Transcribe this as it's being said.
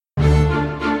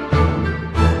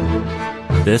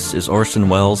This is Orson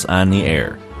Welles on the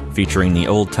Air, featuring the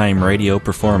old-time radio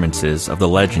performances of the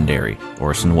legendary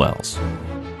Orson Welles.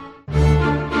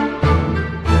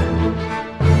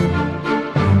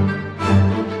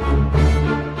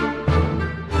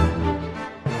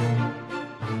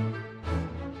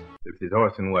 This is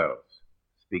Orson Welles,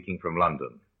 speaking from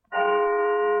London.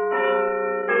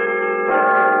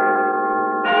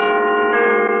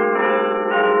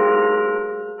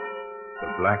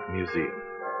 The Black Museum.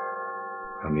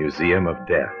 A museum of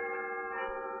death.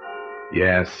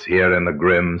 Yes, here in the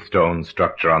grim stone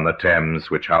structure on the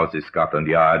Thames, which houses Scotland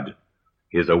Yard,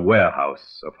 is a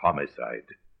warehouse of homicide,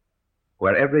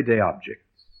 where everyday objects,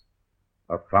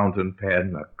 a fountain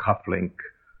pen, a cufflink,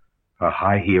 a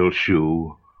high-heeled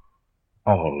shoe,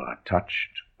 all are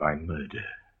touched by murder.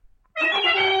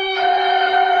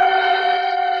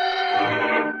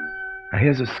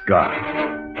 Here's a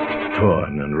scarf,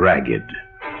 torn and ragged,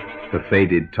 the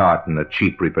faded tartan, a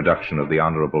cheap reproduction of the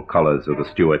honorable colors of the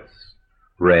Stuarts,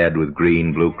 red with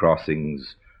green blue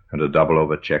crossings and a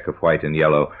double-over check of white and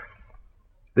yellow.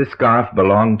 This scarf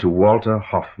belonged to Walter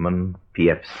Hoffman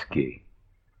Piewski,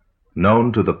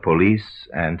 known to the police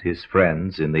and his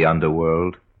friends in the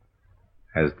underworld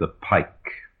as the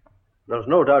Pike. There's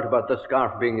no doubt about this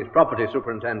scarf being his property,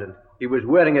 Superintendent. He was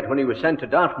wearing it when he was sent to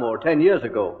Dartmoor 10 years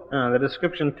ago. The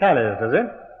description tallies, does it?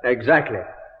 Exactly.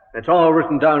 It's all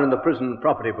written down in the prison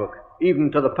property book, even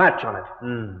to the patch on it.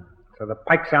 So the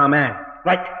Pike's our man.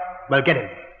 Right. Well, get him.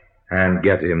 And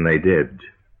get him they did.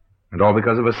 And all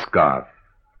because of a scarf,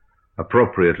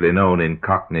 appropriately known in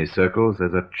Cockney circles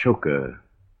as a choker.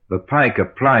 The Pike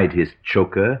applied his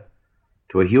choker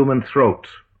to a human throat.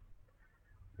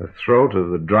 The throat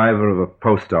of the driver of a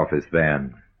post office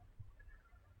van.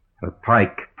 The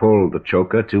Pike pulled the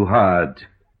choker too hard.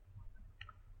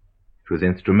 It was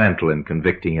instrumental in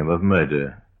convicting him of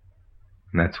murder.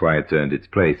 And that's why it's earned its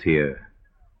place here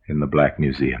in the Black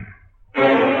Museum.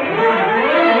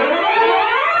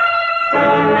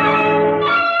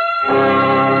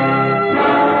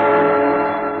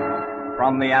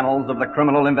 From the annals of the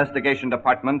Criminal Investigation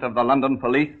Department of the London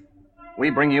Police, we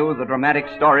bring you the dramatic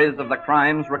stories of the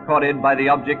crimes recorded by the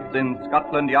objects in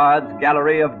Scotland Yard's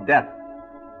Gallery of Death,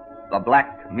 the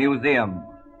Black Museum.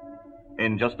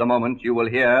 In just a moment, you will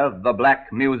hear The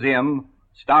Black Museum,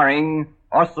 starring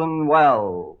Orson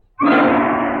Welles.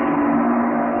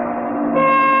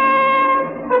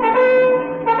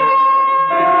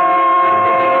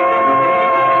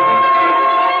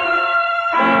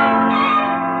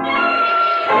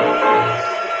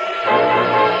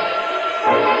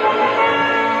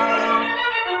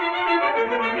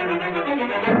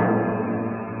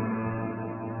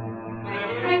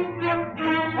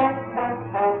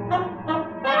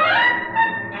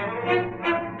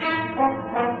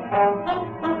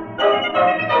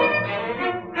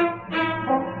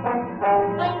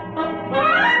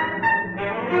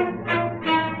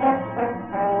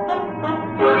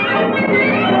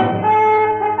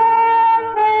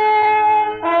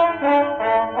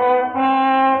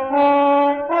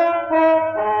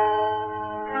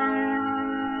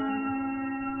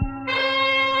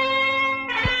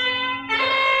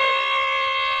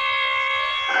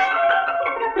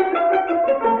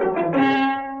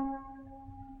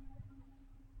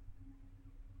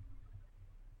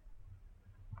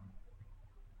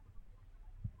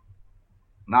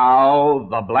 Now,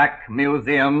 The Black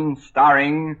Museum,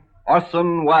 starring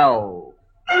Orson Welles.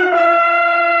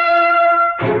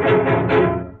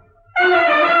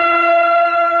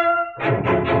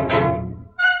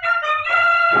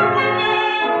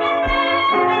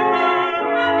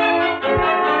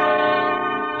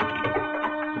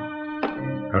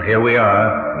 Well, here we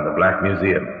are in the Black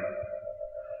Museum.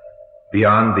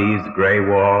 Beyond these gray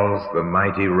walls, the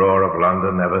mighty roar of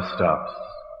London never stops.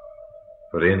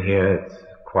 But in here, it's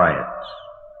quiet.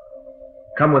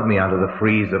 Come with me under the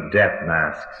frieze of death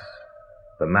masks,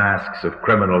 the masks of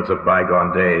criminals of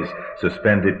bygone days,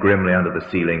 suspended grimly under the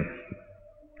ceiling.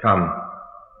 Come.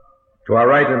 To our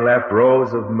right and left,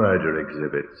 rows of murder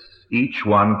exhibits, each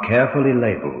one carefully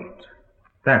labeled.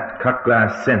 That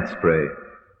cut-glass scent spray,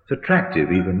 it's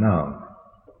attractive even now.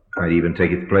 Might even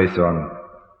take its place on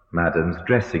Madame's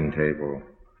dressing table,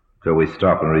 till we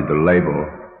stop and read the label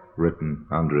written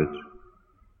under it.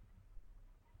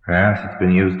 Yes, it's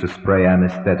been used to spray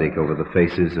anesthetic over the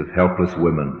faces of helpless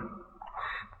women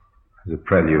as a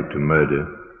prelude to murder.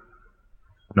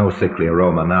 No sickly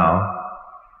aroma now,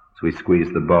 as we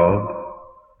squeeze the bulb.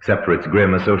 Except for its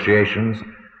grim associations,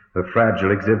 the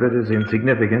fragile exhibit is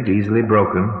insignificant, easily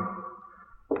broken.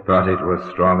 But it was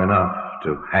strong enough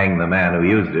to hang the man who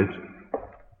used it.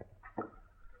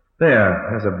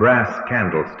 There's a brass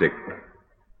candlestick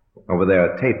Over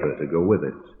there, a taper to go with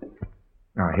it.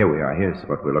 Ah, here we are. Here's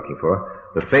what we're looking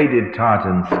for. The faded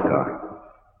tartan scarf.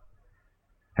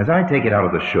 As I take it out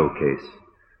of the showcase,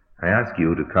 I ask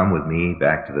you to come with me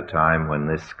back to the time when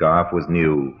this scarf was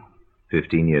new,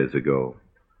 15 years ago.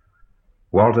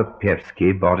 Walter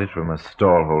Pievsky bought it from a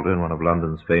stallholder in one of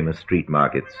London's famous street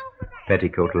markets,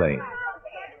 Petticoat Lane.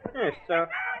 Yes, sir.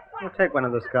 We'll take one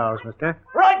of the scarves, mister.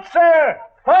 Right, sir.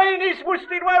 Finest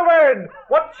worsted woven.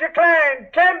 What's your clan?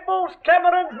 Campbell's,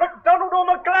 Cameron's, MacDonald or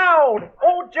MacLeod?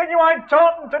 All genuine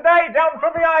tartan today down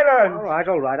from the islands.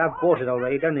 All right. I've bought it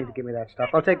already. Don't need to give me that stuff.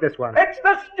 I'll take this one. It's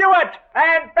the Stuart,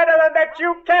 and better than that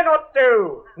you cannot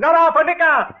do. Not half a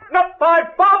nicker, not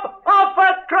 5 bob, half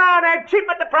a crown, and cheap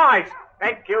at the price.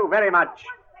 Thank you very much.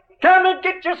 Come and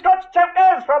get your Scotch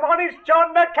chokers from Honest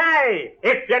John Mackay.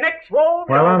 If your neck's warm...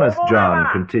 While Honest John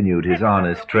continued his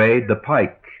honest trade, the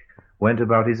pike went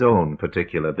about his own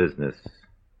particular business.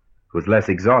 It was less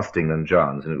exhausting than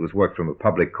John's, and it was work from a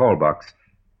public call box.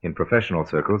 In professional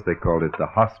circles, they called it the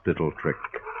hospital trick.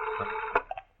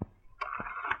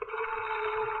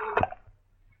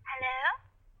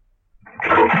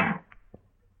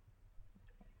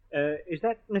 Hello? Is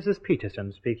that Mrs.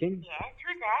 Peterson speaking? Yes,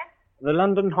 who's that? The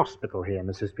London Hospital here,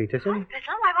 Mrs. Peterson.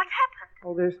 Hospital? Why, what's happened?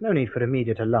 Oh, there's no need for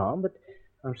immediate alarm, but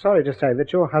I'm sorry to say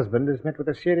that your husband has met with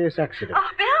a serious accident. Oh,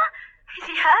 Bill? Is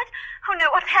he hurt? Oh, no,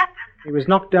 what's happened? He was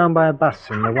knocked down by a bus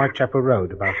in the Whitechapel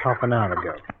Road about half an hour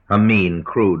ago. A mean,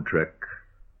 crude trick.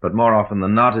 But more often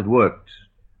than not, it worked.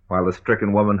 While the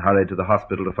stricken woman hurried to the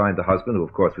hospital to find the husband, who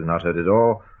of course was not hurt at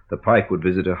all, the pike would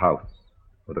visit her house.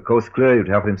 With the coast clear, he would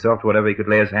help himself to whatever he could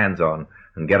lay his hands on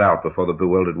and get out before the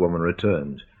bewildered woman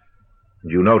returned.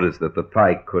 And you notice that the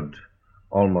pike could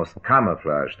almost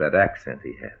camouflage that accent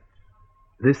he had.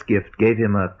 This gift gave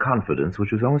him a confidence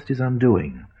which was almost his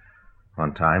undoing.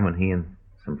 One time when he and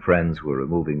some friends were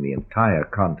removing the entire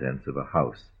contents of a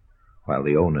house while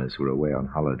the owners were away on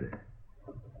holiday.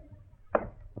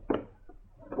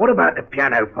 What about the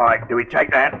piano, Pike? Do we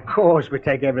take that? Of course we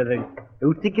take everything.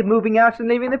 Who'd think of moving out and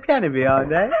leaving the piano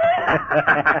behind, eh?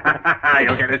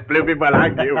 You'll get us blooming well,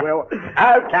 aren't you, Will?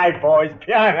 Okay, boys,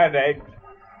 piano next.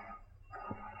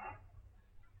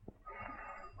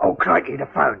 Oh, crikey, the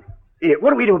phone. Here,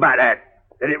 what do we do about that?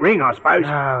 Let it ring, I suppose.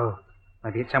 No.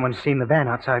 Maybe it's someone seen the van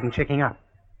outside and checking up.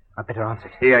 I'd better answer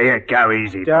it. Yeah, go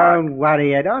easy, Don't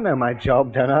worry, Ed. I know my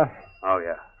job, don't I? Oh,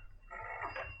 yeah.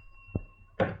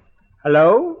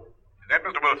 Hello? Is that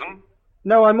Mr. Wilson?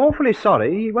 No, I'm awfully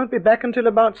sorry. He won't be back until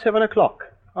about 7 o'clock.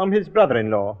 I'm his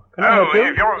brother-in-law. Can I help you?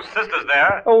 If your sister's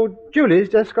there... Oh, Julie's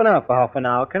just gone out for half an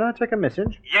hour. Can I take a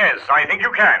message? Yes, I think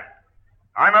you can.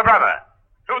 I'm her brother.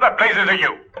 Who the blazes are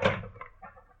you?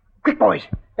 Quick, boys.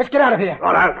 Let's get out of here.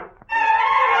 Righto.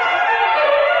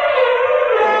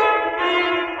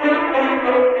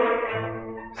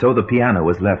 So the piano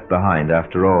was left behind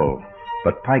after all.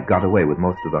 But Pike got away with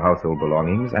most of the household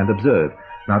belongings and observed.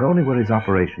 Not only were his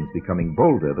operations becoming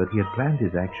bolder, but he had planned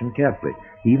his action carefully.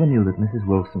 He even knew that Mrs.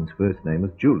 Wilson's first name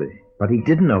was Julie. But he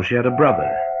didn't know she had a brother.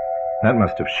 That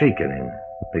must have shaken him,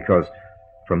 because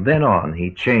from then on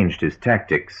he changed his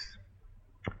tactics.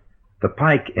 The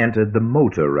Pike entered the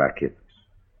motor racket,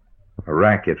 a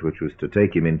racket which was to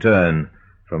take him in turn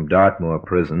from Dartmoor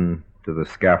prison to the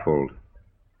scaffold.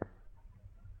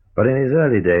 But in his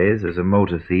early days as a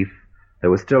motor thief, there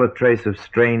was still a trace of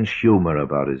strange humor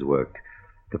about his work.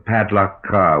 The padlocked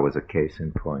car was a case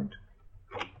in point.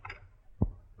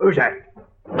 Who's that?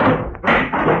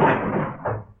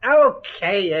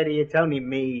 Okay, Eddie, it's only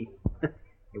me.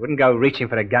 You wouldn't go reaching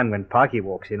for a gun when Parky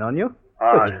walks in on you.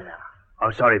 Oh,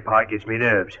 I'm sorry, Pike. It's me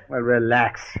nerves. Well,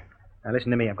 relax. Now,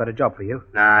 listen to me. I've got a job for you.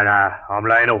 Nah. I'm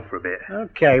laying off for a bit.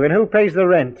 Okay, well, who pays the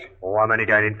rent? Oh, I'm only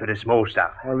going in for the small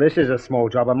stuff. Well, this is a small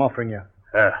job I'm offering you.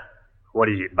 What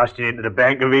is it, busting into the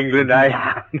Bank of England,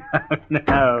 eh?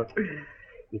 No.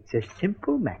 It's a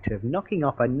simple matter of knocking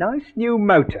off a nice new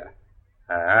motor.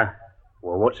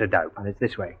 Well, what's the dope? Well, it's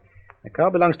this way. The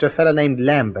car belongs to a fellow named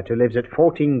Lambert who lives at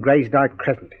 14 Graysdyke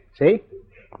Crescent. See?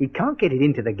 He can't get it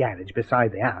into the garage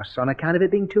beside the house on account of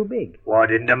it being too big. Why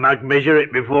didn't the mug measure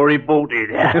it before he bought it?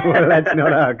 Well, that's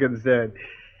not our concern.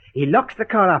 He locks the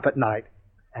car up at night,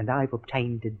 and I've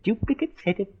obtained a duplicate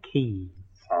set of keys.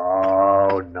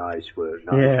 Oh, nice work.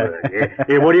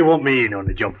 Yeah, what do you want me in on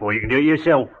the job for? You can do it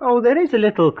yourself. Oh, there is a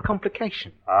little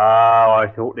complication. Oh, I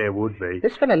thought there would be.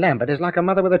 This fellow Lambert is like a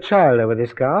mother with a child over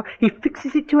this car. He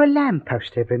fixes it to a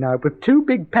lamppost every night with 2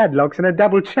 big padlocks and a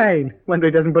double chain. Wonder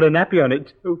he doesn't put a nappy on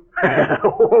it, too.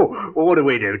 Well, what do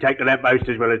we do? Take the lamppost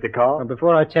as well as the car? Well,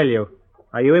 before I tell you,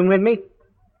 are you in with me?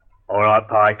 All right,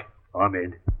 Pike. I'm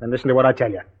in. Then listen to what I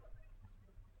tell you.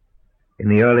 In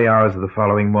the early hours of the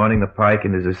following morning, the Pike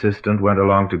and his assistant went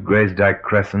along to Graysdyke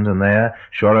Crescent, and there,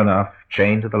 sure enough,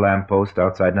 chained to the lamppost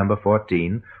outside number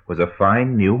 14, was a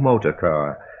fine new motor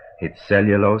car, its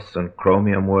cellulose and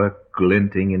chromium work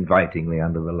glinting invitingly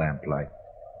under the lamplight.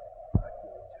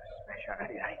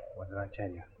 What did I tell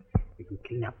you? We can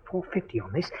clean up 450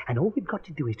 on this, and all we've got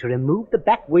to do is to remove the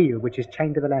back wheel, which is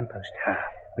chained to the lamppost.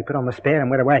 We put on the spare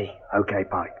and we're away. Okay,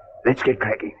 Pike. Let's get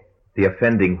cracking. The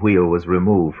offending wheel was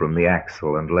removed from the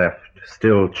axle and left,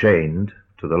 still chained,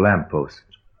 to the lamppost.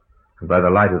 And by the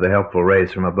light of the helpful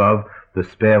rays from above, the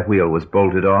spare wheel was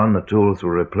bolted on, the tools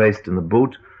were replaced in the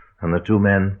boot, and the two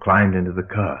men climbed into the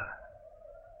car.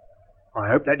 I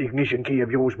hope that ignition key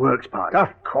of yours works, Pike.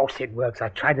 Of course it works. I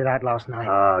tried it out last night.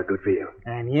 Ah, good for you.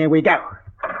 And here we go.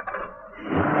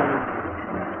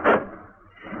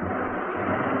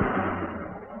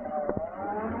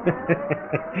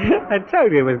 I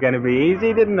told you it was going to be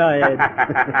easy, didn't I, Ed?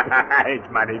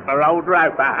 It's money for old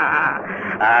rope.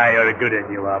 You're a good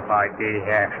one, you are,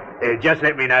 Pike. Just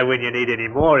let me know when you need any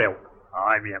more help.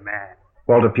 I'm your man.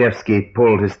 Walter Pievsky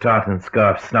pulled his tartan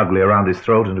scarf snugly around his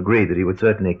throat and agreed that he would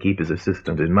certainly keep his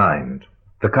assistant in mind.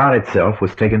 The car itself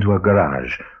was taken to a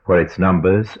garage, where its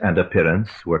numbers and appearance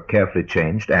were carefully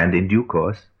changed and, in due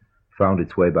course, found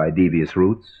its way by devious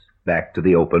routes back to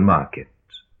the open market.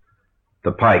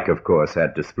 The Pike, of course,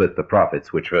 had to split the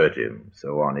profits, which hurt him,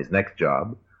 so on his next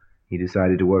job, he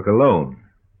decided to work alone.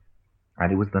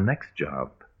 And it was the next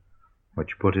job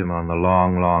which put him on the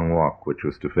long, long walk which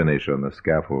was to finish on the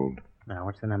scaffold. Now,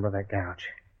 what's the number of that garage?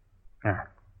 Ah,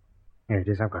 here it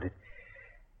is, I've got it.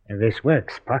 If this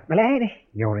works, Park, my lad,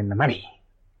 you're in the money.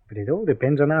 But it all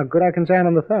depends on how good I can sound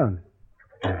on the phone.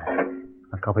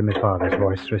 I'll copy my father's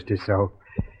voice, rest his soul.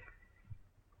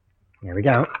 Here we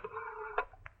go.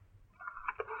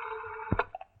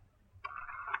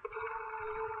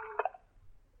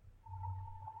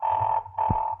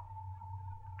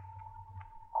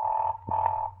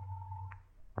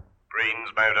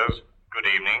 Green's Motors, good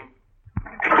evening.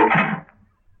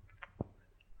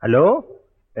 Hello?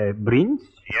 Brins?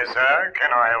 Yes, sir.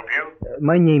 Can I help you?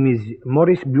 My name is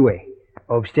Maurice Bluet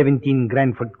of 17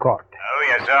 Granford Court. Oh,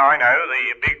 yes, sir, I know.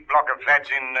 The big block of flats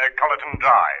in Colleton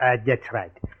Drive. That's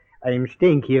right. I am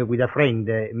staying here with a friend,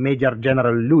 Major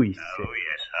General Lewis. Oh,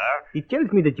 yes, sir. He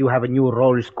tells me that you have a new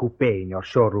Rolls Coupe in your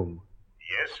showroom.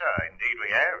 Yes, sir, indeed we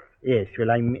have. Yes,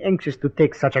 well, I'm anxious to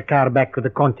take such a car back to the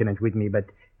continent with me, but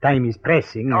time is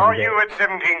pressing. Are and, you at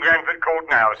 17 Granford Court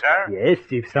now, sir? Yes,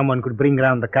 if someone could bring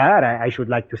round the car, I should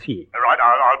like to see it. Right,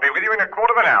 I'll be with you in a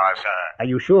quarter of an hour, sir. Are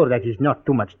you sure that is not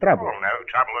too much trouble? Oh, no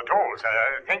trouble at all,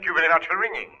 sir. Thank you very much for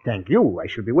ringing. Thank you. I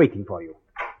shall be waiting for you.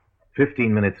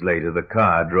 15 minutes later, the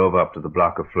car drove up to the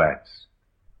block of flats.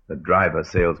 The driver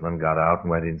salesman got out and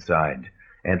went inside.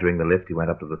 Entering the lift, he went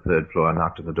up to the third floor and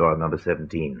knocked on the door of number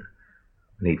 17.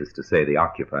 Needless to say, the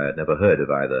occupier had never heard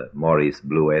of either Maurice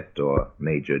Bluet or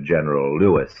Major General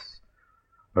Lewis.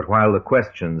 But while the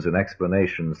questions and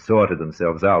explanations sorted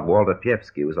themselves out, Walter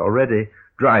Pievsky was already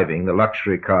driving the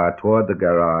luxury car toward the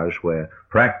garage where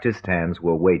practiced hands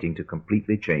were waiting to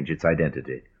completely change its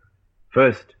identity.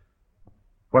 First,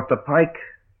 what the Pike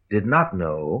did not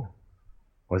know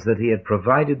was that he had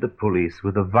provided the police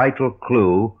with a vital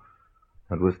clue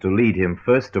that was to lead him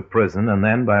first to prison and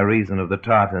then, by reason of the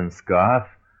tartan scarf,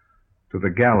 to the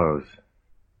gallows.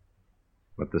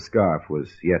 But the scarf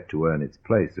was yet to earn its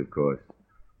place, of course,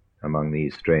 among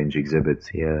these strange exhibits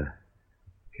here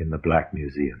in the Black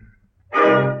Museum.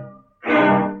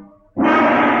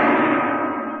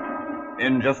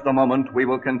 In just a moment, we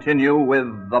will continue with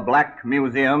The Black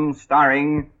Museum,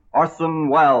 starring Orson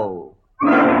Welles.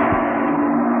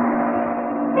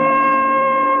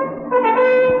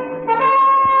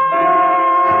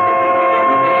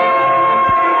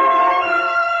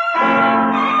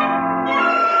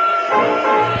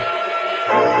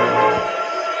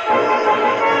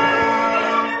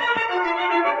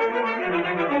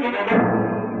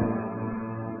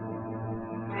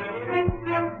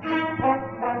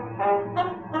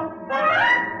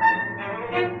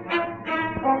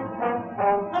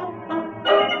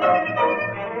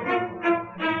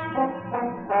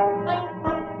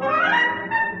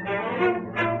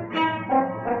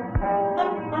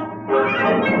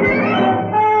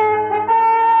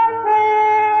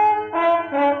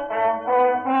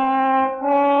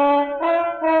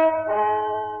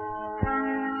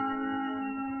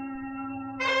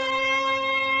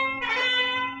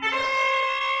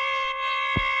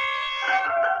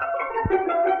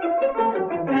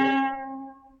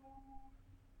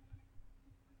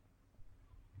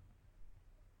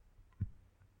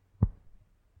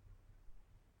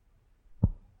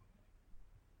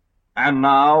 And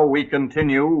now we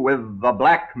continue with The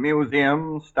Black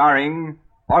Museum, starring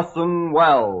Orson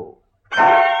Welles.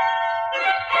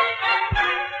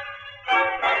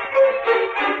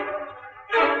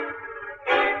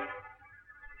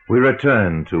 We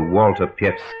return to Walter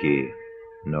Piewski,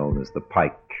 known as the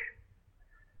Pike,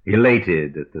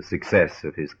 elated at the success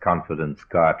of his confidence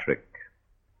car trick.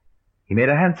 He made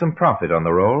a handsome profit on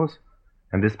the rolls,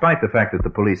 and despite the fact that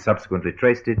the police subsequently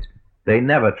traced it, they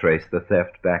never traced the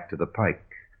theft back to the Pike,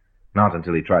 not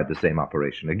until he tried the same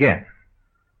operation again.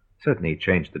 Certainly he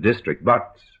changed the district,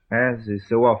 but, as is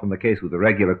so often the case with a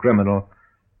regular criminal,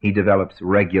 he develops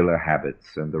regular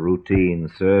habits, and the routine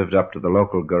served up to the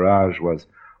local garage was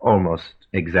almost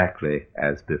exactly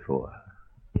as before.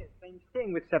 Yes, I'm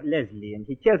staying with Sir Leslie, and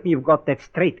he tells me you've got that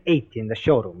straight 8 in the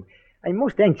showroom. I'm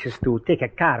most anxious to take a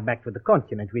car back to the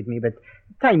continent with me, but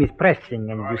time is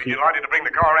pressing, and I'll you be see... delighted to bring the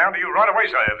car round to you right away,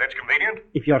 sir, if that's convenient.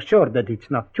 If you're sure that it's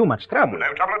not too much trouble.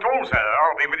 No trouble at all, sir.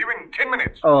 I'll be with you in 10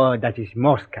 minutes. Oh, that is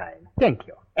most kind. Thank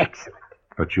you. Excellent.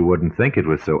 But you wouldn't think it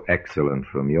was so excellent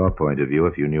from your point of view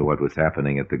if you knew what was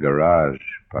happening at the garage,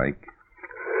 Pike.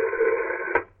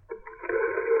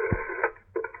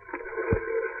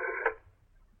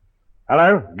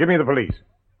 Hello? Give me the police.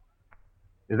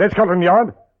 Is that Scotland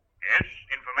Yard? Yes,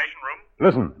 information room.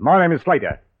 Listen, my name is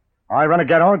Slater. I run a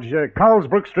garage,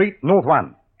 Carlsbrook Street, North 1.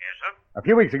 Yes, sir. A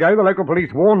few weeks ago, the local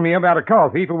police warned me about a car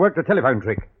thief who worked a telephone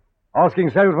trick, asking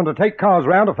salesmen to take cars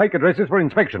round to fake addresses for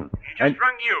inspection. He just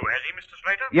rung you, has he, Mr.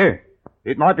 Slater? Yeah.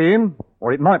 It might be him,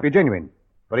 or it might be genuine.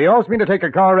 But he asked me to take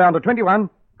a car round to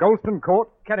 21 Golston Court,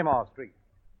 Caddimar Street.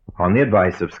 On the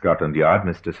advice of Scotland Yard,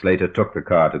 Mr. Slater took the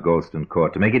car to Golston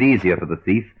Court. To make it easier for the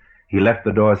thief, he left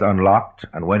the doors unlocked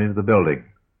and went into the building.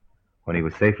 When he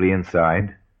was safely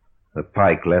inside, the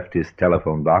Pike left his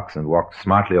telephone box and walked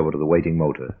smartly over to the waiting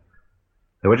motor.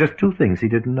 There were just 2 things he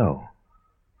didn't know.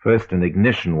 First, an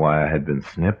ignition wire had been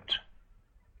snipped,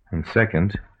 and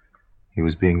second, he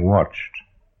was being watched.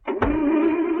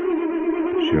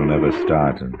 She'll never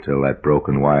start until that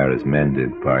broken wire is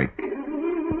mended, Pike.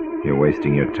 You're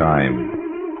wasting your time.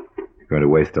 You're going to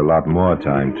waste a lot more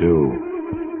time, too.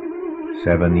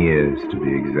 7 years, to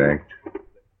be exact.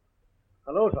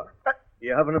 Hello, sir.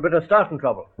 You having a bit of starting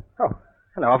trouble? Oh,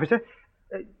 hello, officer.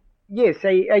 Yes,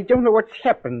 I don't know what's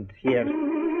happened here.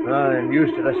 I'm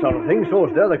used to this sort of thing. So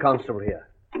is the other constable here.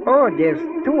 Oh, there's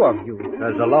 2 of you.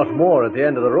 There's a lot more at the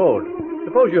end of the road.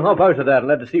 Suppose you hop out of that and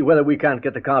let us see whether we can't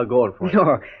get the car going for you.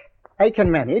 No, I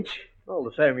can manage. All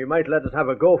the same, you might let us have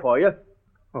a go for you.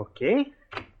 Okay.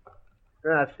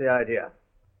 That's the idea.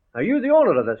 Are you the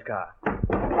owner of this car?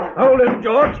 Hold him,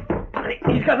 George.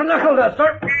 He's got a knuckle there,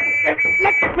 sir.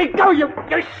 Let me go, you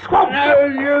swamp! No,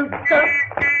 you don't.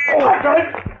 Oh, God.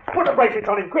 Put the bracelets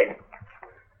on him, quick.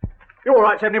 You all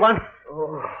right, 71?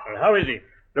 Oh. Well, how is he?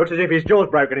 Looks as if his jaw's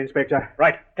broken, Inspector.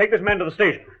 Right, take this man to the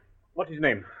station. What's his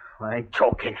name? I'm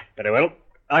choking. Very well.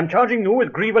 I'm charging you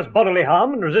with grievous bodily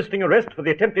harm and resisting arrest for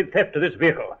the attempted theft of this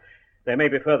vehicle. There may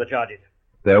be further charges.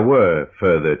 There were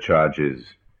further charges,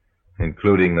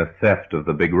 including the theft of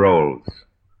the big rolls.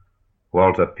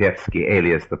 Walter Piewski,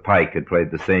 alias the Pike, had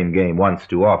played the same game once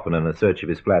too often, and a search of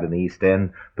his flat in the East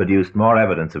End produced more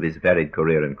evidence of his varied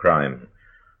career in crime.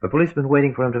 The police had been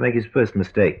waiting for him to make his first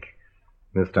mistake.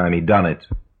 This time he'd done it.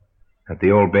 At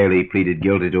the Old Bailey, he pleaded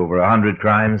guilty to over 100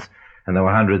 crimes, and there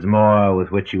were hundreds more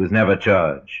with which he was never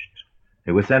charged.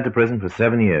 He was sent to prison for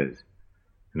 7 years,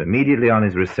 and immediately on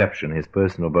his reception, his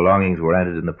personal belongings were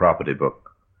entered in the property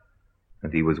book,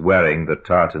 and he was wearing the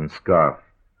tartan scarf,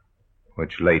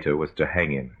 which later was to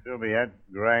hang him. Juliet,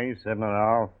 grey,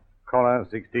 7.5. Collar,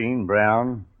 16,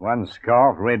 brown. 1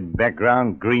 scarf, red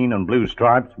background, green and blue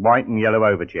stripes, white and yellow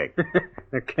overcheck.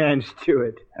 The Clan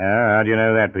Stewart. How do you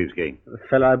know that, Piewski? The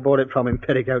fellow I bought it from in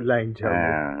Petticoat Lane told me.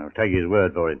 I'll take his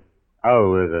word for it.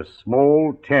 Oh, there's a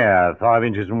small tear, 5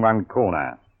 inches from one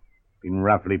corner. Been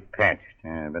roughly patched.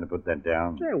 Better put that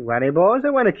down. Don't worry, boys. I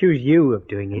won't accuse you of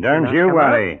doing it. Don't you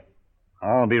worry.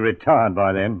 I'll be retired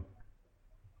by then.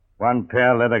 1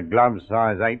 pair leather gloves,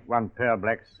 size 8. 1 pair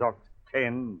black socks,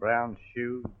 10. Brown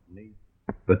shoes, neat.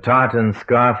 The tartan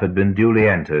scarf had been duly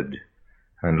entered,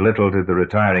 and little did the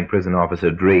retiring prison officer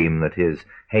dream that his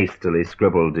hastily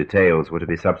scribbled details were to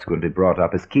be subsequently brought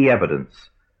up as key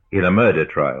evidence in a murder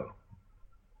trial.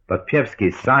 But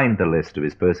Piewski signed the list of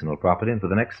his personal property, and for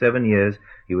the next 7 years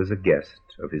he was a guest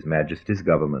of His Majesty's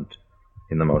government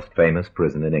in the most famous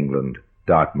prison in England,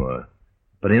 Dartmoor.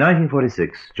 But in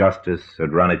 1946, justice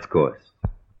had run its course.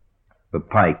 The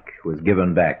Pike was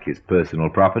given back his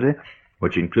personal property,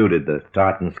 which included the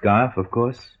tartan scarf, of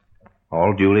course,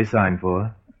 all duly signed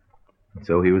for, and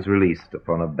so he was released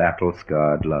upon a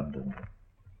battle-scarred London.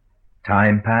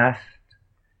 Time passed,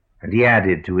 and he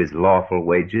added to his lawful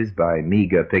wages by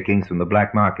meager pickings from the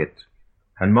black market.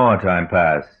 And more time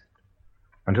passed,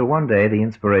 until one day the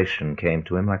inspiration came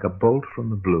to him like a bolt from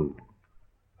the blue.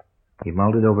 He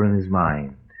mulled it over in his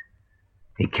mind.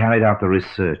 He carried out the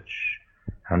research,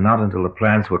 and not until the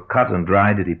plans were cut and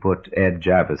dried did he put Ed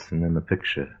Javison in the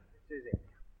picture.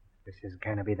 This is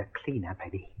going to be the cleanup,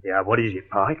 Eddie. Yeah, what is it,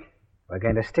 Pike? We're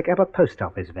going to stick up a post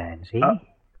office van, see?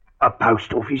 A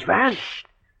post office van?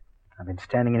 I've been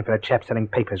standing in for a chap selling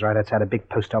papers right outside a big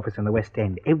post office in the West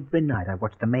End. Every night I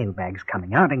watched the mailbags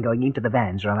coming out and going into the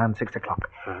vans around 6 o'clock.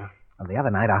 And the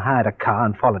other night I hired a car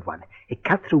and followed one. It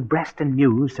cut through Braston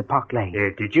Mews to Park Lane.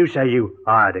 Did you say you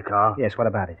hired a car? Yes, what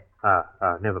about it?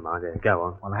 Never mind. Go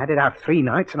on. Well, I had it out 3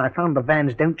 nights and I found the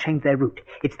vans don't change their route.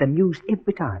 It's the Mews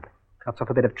every time. Cuts off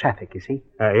a bit of traffic, you see?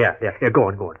 Yeah, go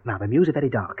on. Now, the Mews are very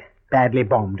dark. Badly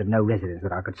bombed and no residents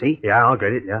that I could see. Yeah, I'll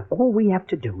get it, yeah. All we have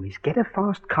to do is get a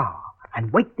fast car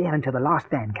and wait there until the last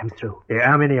van comes through. Yeah,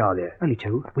 how many are there? Only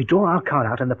 2. We draw our car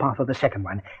out in the path of the second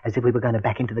one, as if we were going to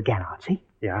back into the garage, see?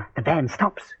 Yeah. The van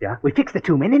stops. Yeah. We fix the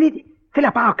 2 men in it, fill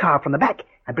up our car from the back,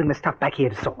 and bring the stuff back here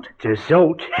to sort. To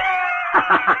sort?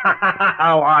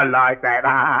 Oh, I like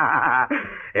that.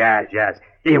 Yes.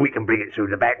 Here we can bring it through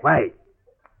the back way.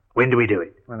 When do we do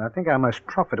it? Well, I think our most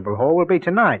profitable haul will be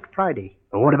tonight, Friday.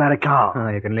 Well, what about a car? Oh,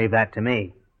 you can leave that to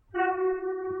me.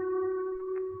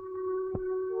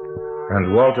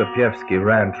 And Walter Pievsky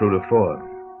ran true to form.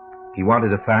 He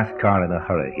wanted a fast car in a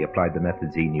hurry. He applied the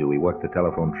methods he knew. He worked the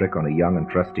telephone trick on a young and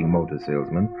trusting motor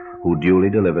salesman who duly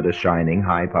delivered a shining,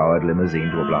 high-powered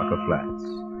limousine to a block of flats.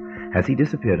 As he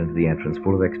disappeared into the entrance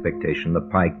full of expectation, the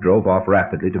Pike drove off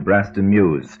rapidly to Braston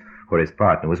Mews, where his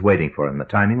partner was waiting for him. The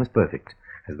timing was perfect.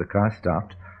 As the car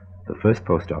stopped, the first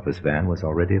post office van was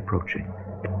already approaching.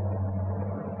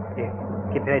 Here,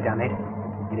 keep your head down, Ed.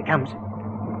 Here it comes.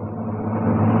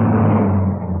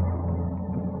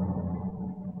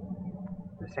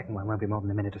 The second one won't be more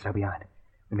than a minute or so behind.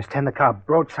 We must turn the car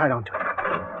broadside onto it.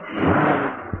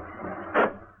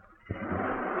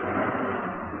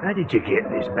 How did you get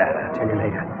this van? I'll tell you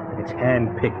later. It's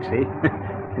hand-picked, see?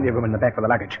 Plenty of room in the back for the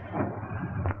luggage.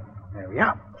 There we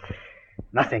are.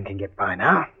 Nothing can get by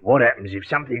now. What happens if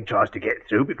something tries to get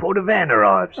through before the van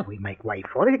arrives? Well, we make way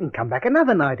for it. It can come back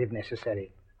another night if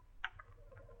necessary.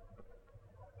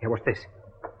 Here, what's this?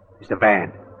 It's the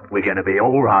van. We're going to be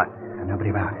all right. And nobody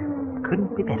about.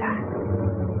 Couldn't be better.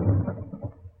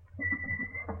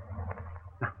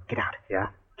 Now, get out. Yeah?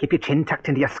 Keep your chin tucked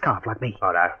into your scarf like me.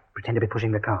 Righto. Pretend to be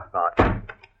pushing the car. Right.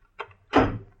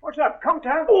 What's up? Come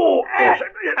down. Oh,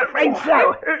 Afraid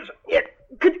so.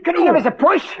 Could you give us a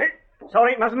push?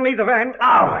 Sorry, mustn't leave the van.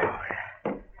 Oh.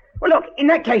 Well, look, in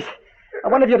that case, I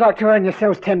wonder if you'd like to earn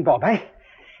yourselves 10 bob, eh?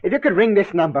 If you could ring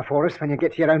this number for us when you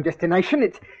get to your own destination,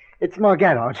 it's my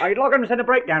garage. I'd log on and send a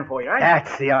breakdown for you, eh?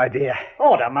 That's the idea.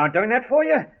 Oh, I don't mind doing that for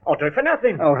you. I'll do it for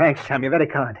nothing. Oh, thanks, Sam. You're very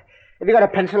kind. If you got a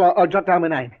pencil, I'll jot down my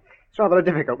name. It's rather a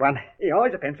difficult one. Here,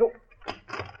 here's a pencil.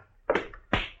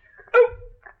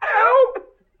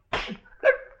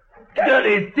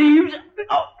 Dirty thieves!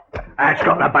 Oh, that's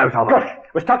got the both of them. Good.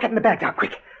 We'll start getting the bags out,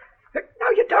 quick. No,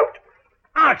 you don't.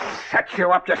 I'll set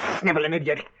you up, you snivelling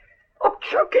idiot. I'm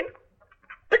choking.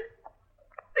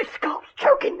 This scarf's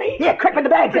choking me. Here, quick with the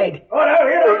bags, Ed. Oh, no,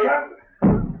 here they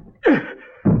come.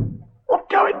 I'm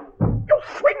going. You'll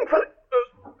swing for it.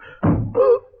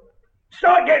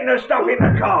 Start getting the stuff in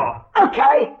the car.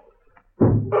 Okay.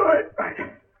 Right.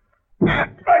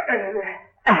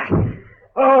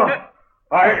 Oh,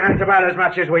 I reckon that's about as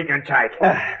much as we can take.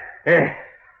 Here.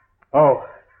 Oh,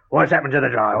 what's happened to the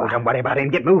driver? Oh, don't worry about him.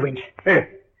 Get moving.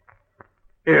 Here,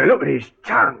 look at his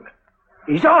tongue.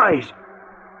 His eyes.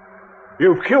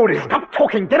 You've killed him. Stop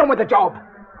talking. Get on with the job.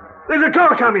 There's a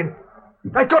car coming.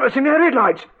 They've got us in their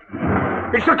headlights.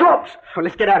 It's the cops. Well,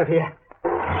 let's get out of here.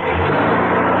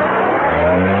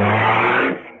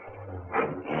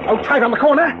 Oh, tight on the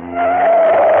corner.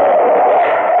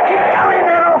 Keep going,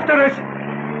 they're after us.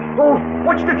 Oh,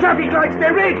 watch the traffic lights.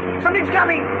 They're red. Something's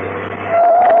coming.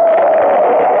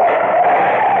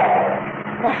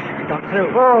 Oh, we got through.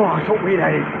 Oh, I thought we'd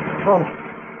had it. Oh,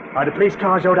 the police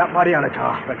car's held up by the other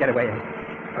car. But get away, Ed.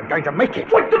 We're going to make it.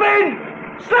 put them in.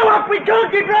 Slow up. We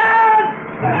can't get round.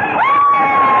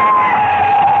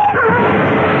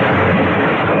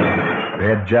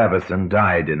 Ed Javison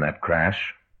died in that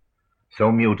crash,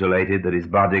 so mutilated that his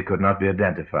body could not be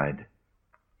identified.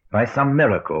 By some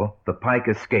miracle, the Pike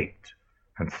escaped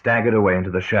and staggered away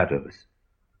into the shadows.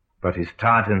 But his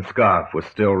tartan scarf was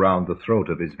still round the throat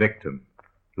of his victim,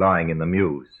 lying in the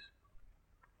mews.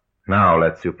 Now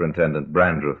let Superintendent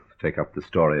Brandreth take up the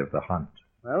story of the hunt.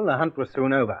 Well, the hunt was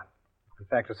soon over. In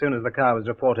fact, as soon as the car was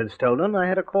reported stolen, I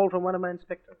had a call from one of my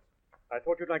inspectors. I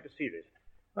thought you'd like to see this.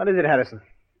 What is it, Harrison?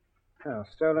 Oh,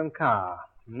 stolen car.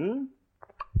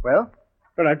 Well?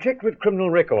 Well, I checked with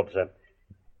criminal records, sir.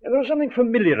 There was something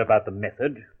familiar about the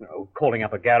method. Calling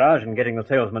up a garage and getting the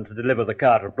salesman to deliver the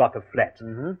car to a block of flats.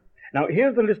 Mm-hmm. Now,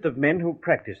 here's the list of men who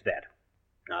practiced that.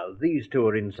 Now, these two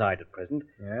are inside at present.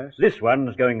 Yes? This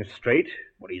one's going straight.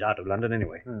 Well, he's out of London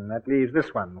anyway. That leaves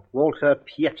this one, Walter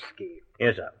Pievsky.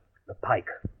 Yes, sir. The Pike.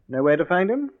 Know where to find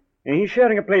him? And he's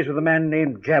sharing a place with a man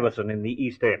named Javison in the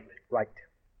East End. Right.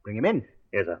 Bring him in.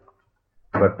 Yes, sir.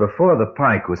 But before the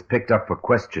Pike was picked up for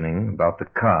questioning about the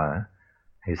car,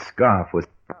 his scarf was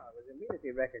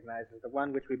immediately recognized as the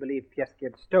one which we believe Pievsky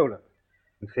had stolen.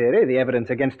 In theory, the evidence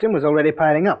against him was already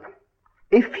piling up.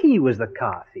 If he was the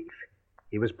car thief,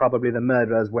 he was probably the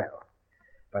murderer as well.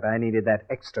 But I needed that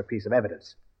extra piece of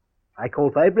evidence. I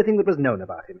called for everything that was known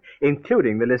about him,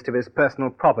 including the list of his personal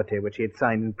property which he had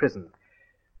signed in prison.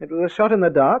 It was a shot in the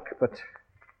dark, but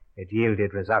it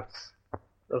yielded results.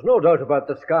 There's no doubt about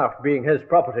the scarf being his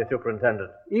property,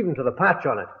 Superintendent, even to the patch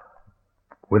on it.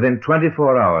 Within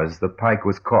 24 hours, the Pike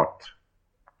was caught.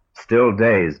 Still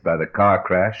dazed by the car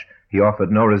crash, he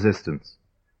offered no resistance.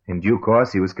 In due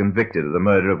course, he was convicted of the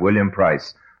murder of William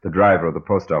Price, the driver of the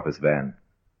post office van.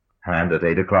 And at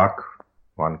 8 o'clock,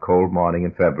 one cold morning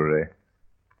in February,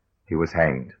 he was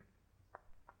hanged.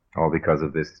 All because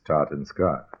of this tartan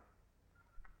scarf,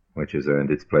 which has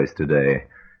earned its place today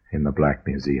in the Black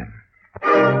Museum.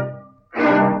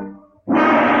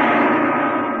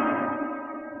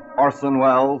 Orson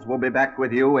Welles will be back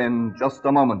with you in just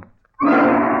a moment.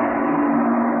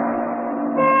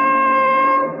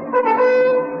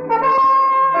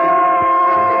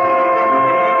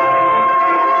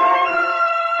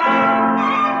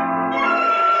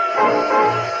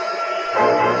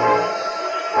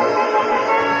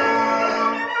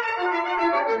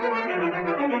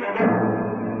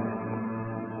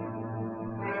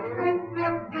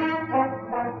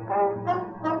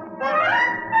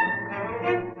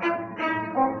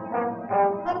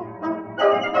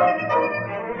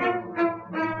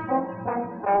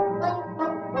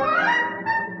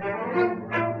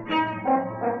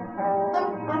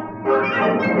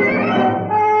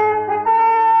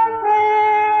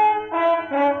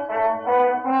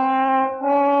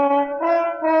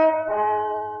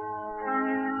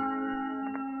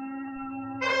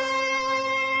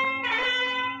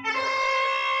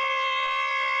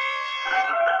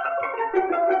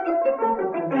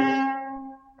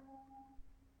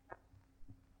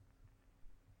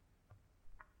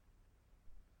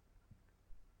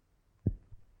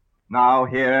 Now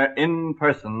here in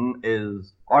person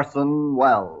is Orson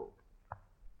Welles.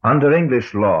 Under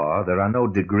English law, there are no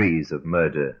degrees of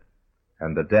murder,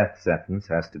 and the death sentence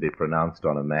has to be pronounced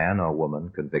on a man or woman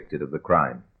convicted of the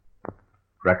crime.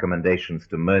 Recommendations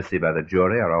to mercy by the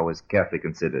jury are always carefully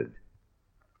considered.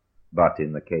 But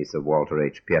in the case of Walter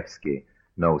H. Pievsky,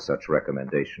 no such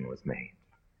recommendation was made.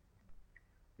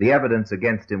 The evidence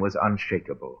against him was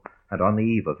unshakable, and on the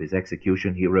eve of his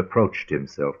execution he reproached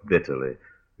himself bitterly,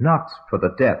 not for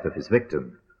the death of his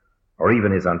victim, or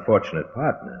even his unfortunate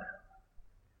partner,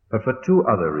 but for two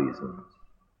other reasons.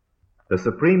 The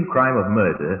supreme crime of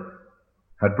murder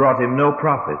had brought him no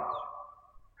profit,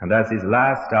 and as his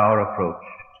last hour approached,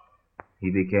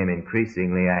 he became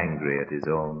increasingly angry at his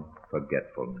own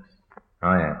forgetfulness.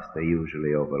 Oh yes, they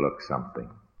usually overlook something.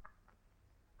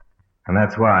 And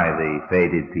that's why the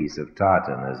faded piece of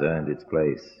tartan has earned its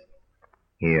place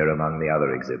here among the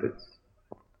other exhibits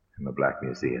in the Black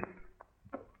Museum.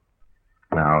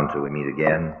 Now, until we meet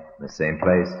again in the same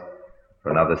place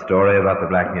for another story about the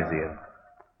Black Museum,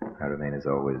 I remain as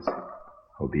always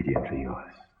obediently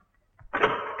yours.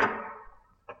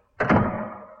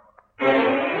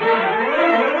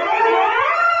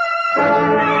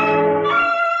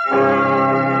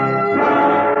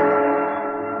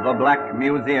 The Black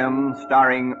Museum,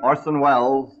 starring Orson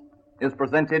Welles, is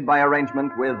presented by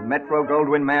arrangement with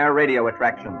Metro-Goldwyn-Mayer Radio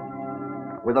Attraction,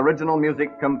 with original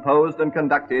music composed and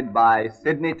conducted by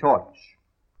Sidney Torch,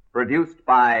 produced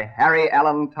by Harry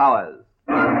Allen Towers.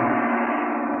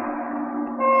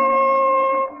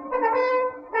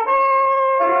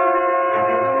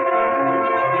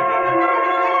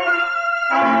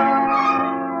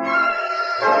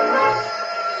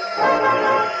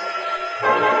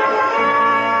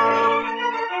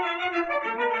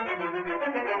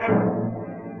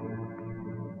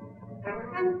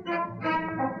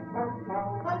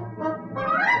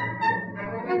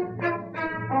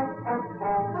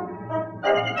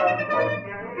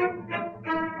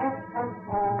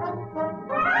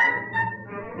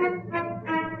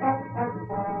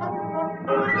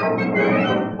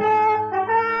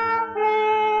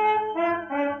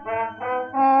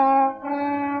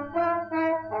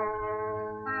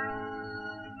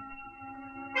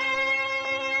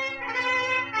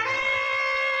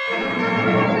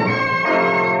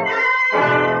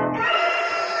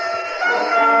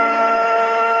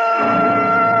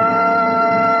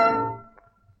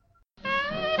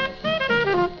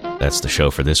 That's the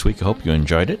show for this week. I hope you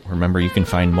enjoyed it. Remember, you can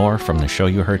find more from the show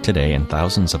you heard today and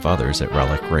thousands of others at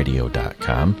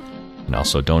relicradio.com. You can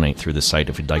also donate through the site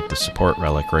if you'd like to support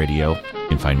Relic Radio. You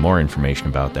can find more information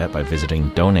about that by visiting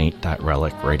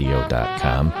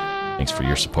donate.relicradio.com. Thanks for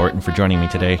your support and for joining me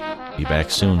today. Be back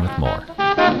soon with more.